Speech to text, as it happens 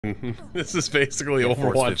This is basically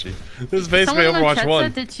Overwatch. $4.50. This is basically Someone Overwatch in 1.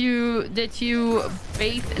 chat said that you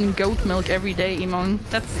bathe in goat milk every day, Imon.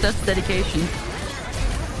 That's dedication.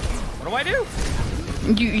 What do I do?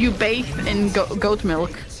 You bathe in goat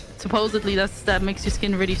milk. Supposedly that makes your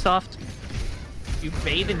skin really soft. You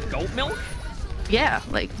bathe in goat milk? Yeah,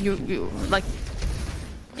 like you like.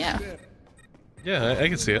 Yeah. Yeah, I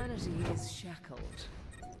can see it. And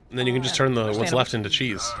then you can just turn the what's left into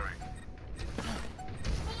cheese.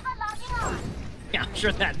 Yeah, I'm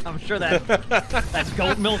sure that that's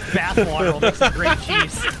goat milk bathwater will make some great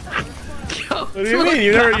cheese. What do you mean?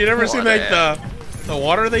 You never seen like the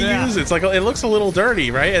water they use? It's like it looks a little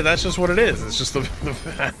dirty, right? And that's just what it is. It's just the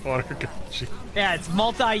bathwater goat cheese. Yeah, it's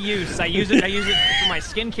multi-use. I use it for my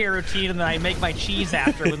skincare routine, and then I make my cheese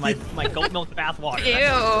after with my goat milk bathwater.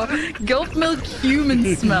 Ew, goat milk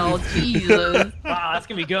human smell. Jesus. Wow, that's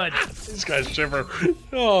gonna be good. This guy's shiver.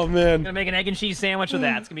 Oh man. I'm gonna make an egg and cheese sandwich with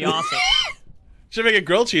that. It's gonna be awesome. Should make a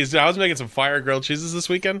grilled cheese. I was making some fire grilled cheeses this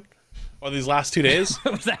weekend, or these last 2 days.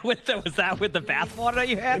 was that with the bathwater that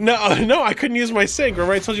you had? No, I couldn't use my sink.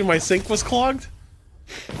 Remember I told you my sink was clogged?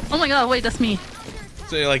 Oh my god, wait, that's me.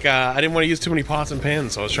 So like, I didn't want to use too many pots and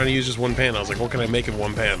pans, so I was trying to use just one pan. I was like, what can I make in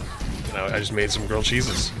one pan? And I just made some grilled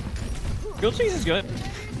cheeses. Grilled cheese is good.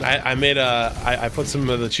 I put some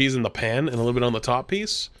of the cheese in the pan and a little bit on the top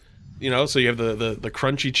piece. You know, so you have the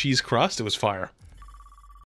crunchy cheese crust. It was fire.